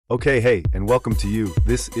Okay, hey, and welcome to you.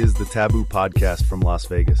 This is the Taboo Podcast from Las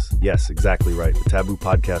Vegas. Yes, exactly right. The Taboo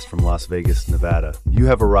Podcast from Las Vegas, Nevada. You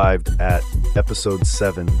have arrived at episode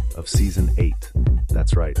 7 of season 8.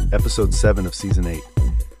 That's right, episode 7 of season 8.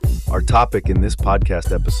 Our topic in this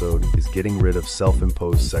podcast episode is getting rid of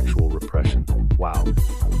self-imposed sexual repression. Wow.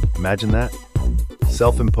 Imagine that.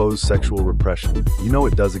 Self-imposed sexual repression. You know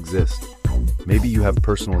it does exist. Maybe you have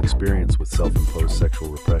personal experience with self-imposed sexual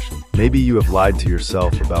repression. Maybe you have lied to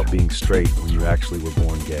yourself about being straight when you actually were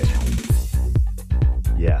born gay.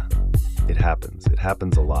 Yeah, it happens. It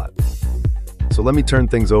happens a lot. So let me turn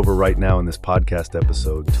things over right now in this podcast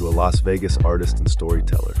episode to a Las Vegas artist and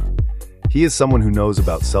storyteller. He is someone who knows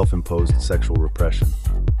about self-imposed sexual repression.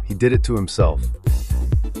 He did it to himself.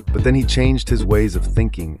 But then he changed his ways of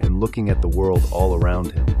thinking and looking at the world all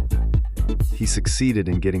around him. He succeeded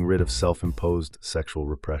in getting rid of self-imposed sexual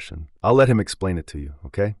repression. I'll let him explain it to you,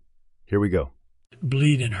 okay? Here we go.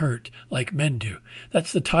 Bleed and hurt like men do.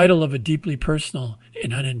 That's the title of a deeply personal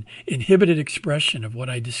and uninhibited expression of what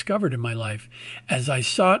I discovered in my life as I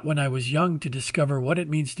sought when I was young to discover what it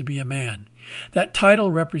means to be a man. That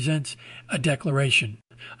title represents a declaration.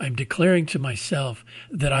 I'm declaring to myself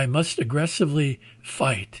that I must aggressively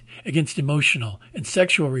fight against emotional and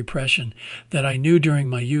sexual repression that I knew during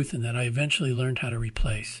my youth and that I eventually learned how to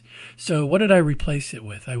replace. So what did I replace it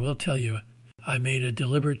with? I will tell you. I made a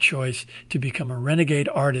deliberate choice to become a renegade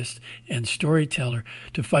artist and storyteller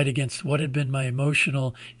to fight against what had been my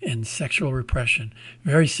emotional and sexual repression.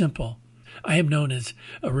 Very simple. I am known as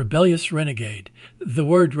a rebellious renegade. The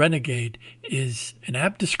word renegade is an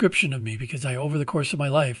apt description of me because over the course of my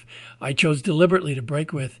life, I chose deliberately to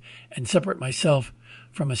break with and separate myself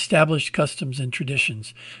from established customs and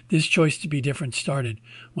traditions. This choice to be different started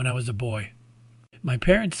when I was a boy. My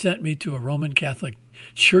parents sent me to a Roman Catholic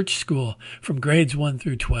church school from grades 1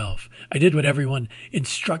 through 12. I did what everyone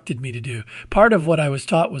instructed me to do. Part of what I was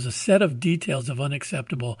taught was a set of details of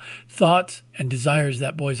unacceptable thoughts and desires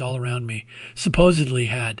that boys all around me supposedly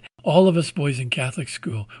had. All of us boys in Catholic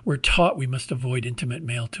school were taught we must avoid intimate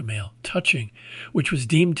male-to-male touching, which was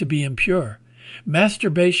deemed to be impure.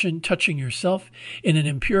 Masturbation, touching yourself in an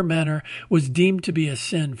impure manner, was deemed to be a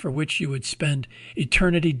sin for which you would spend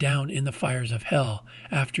eternity down in the fires of hell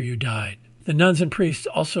after you died. The nuns and priests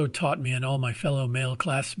also taught me and all my fellow male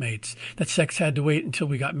classmates that sex had to wait until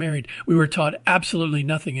we got married. We were taught absolutely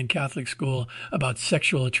nothing in Catholic school about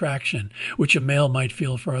sexual attraction, which a male might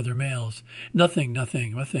feel for other males. Nothing.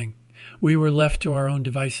 We were left to our own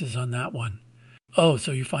devices on that one. Oh,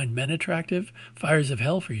 so you find men attractive? Fires of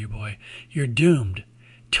hell for you, boy. You're doomed.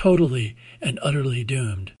 Totally and utterly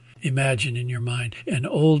doomed. Imagine in your mind an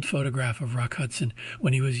old photograph of Rock Hudson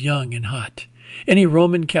when he was young and hot. Any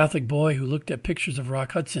Roman Catholic boy who looked at pictures of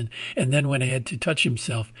Rock Hudson and then went ahead to touch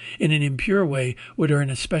himself in an impure way would earn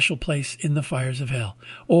a special place in the fires of hell.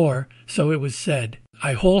 Or, so it was said.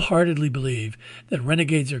 I wholeheartedly believe that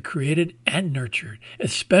renegades are created and nurtured,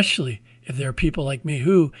 especially if there are people like me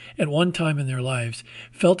who, at one time in their lives,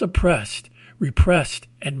 felt oppressed, repressed,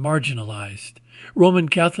 and marginalized. Roman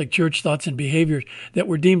Catholic Church thoughts and behaviors that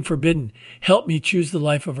were deemed forbidden helped me choose the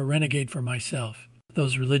life of a renegade for myself.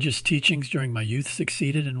 Those religious teachings during my youth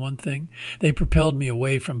succeeded in one thing. They propelled me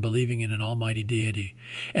away from believing in an almighty deity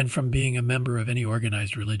and from being a member of any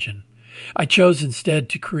organized religion. I chose instead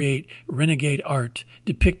to create renegade art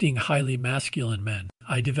depicting highly masculine men.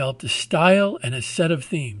 I developed a style and a set of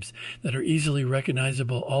themes that are easily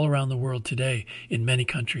recognizable all around the world today in many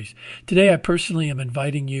countries. Today, I personally am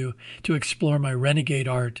inviting you to explore my renegade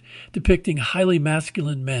art depicting highly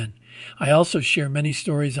masculine men. I also share many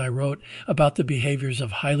stories I wrote about the behaviors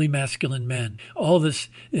of highly masculine men. All this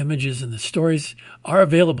images and the stories are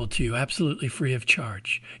available to you absolutely free of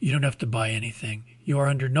charge. You don't have to buy anything. You are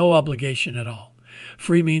under no obligation at all.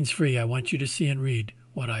 Free means free. I want you to see and read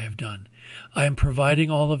what I have done. I am providing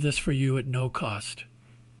all of this for you at no cost.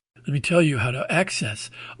 Let me tell you how to access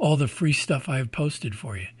all the free stuff I have posted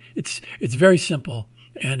for you. It's very simple.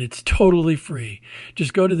 And it's totally free.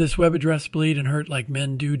 Just go to this web address,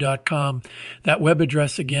 bleedandhurtlikemendo.com. That web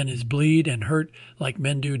address again is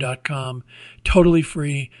bleedandhurtlikemendo.com. Totally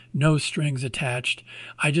free, no strings attached.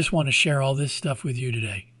 I just want to share all this stuff with you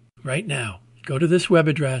today, right now. Go to this web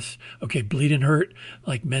address, okay,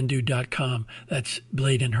 bleedandhurtlikemendo.com. That's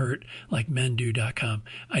bleedandhurtlikemendo.com.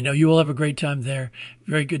 I know you will have a great time there.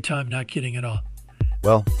 Very good time, not kidding at all.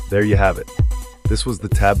 Well, there you have it. This was the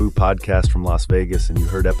Taboo Podcast from Las Vegas, and you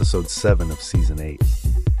heard episode 7 of season 8.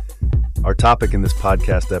 Our topic in this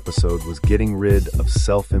podcast episode was getting rid of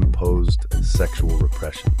self-imposed sexual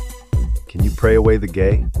repression. Can you pray away the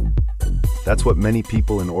gay? That's what many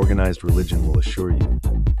people in organized religion will assure you.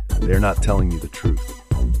 They're not telling you the truth.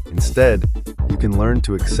 Instead, you can learn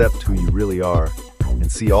to accept who you really are and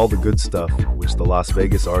see all the good stuff which the Las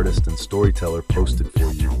Vegas artist and storyteller posted for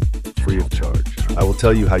you, free of charge. I will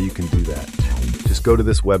tell you how you can do that. Just go to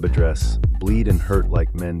this web address,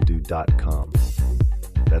 bleedandhurtlikemendo.com.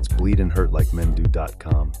 That's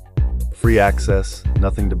bleedandhurtlikemendo.com. Free access,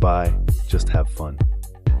 nothing to buy, just have fun.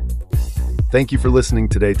 Thank you for listening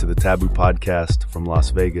today to the Taboo Podcast from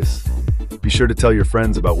Las Vegas. Be sure to tell your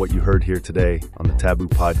friends about what you heard here today on the Taboo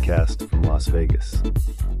Podcast from Las Vegas.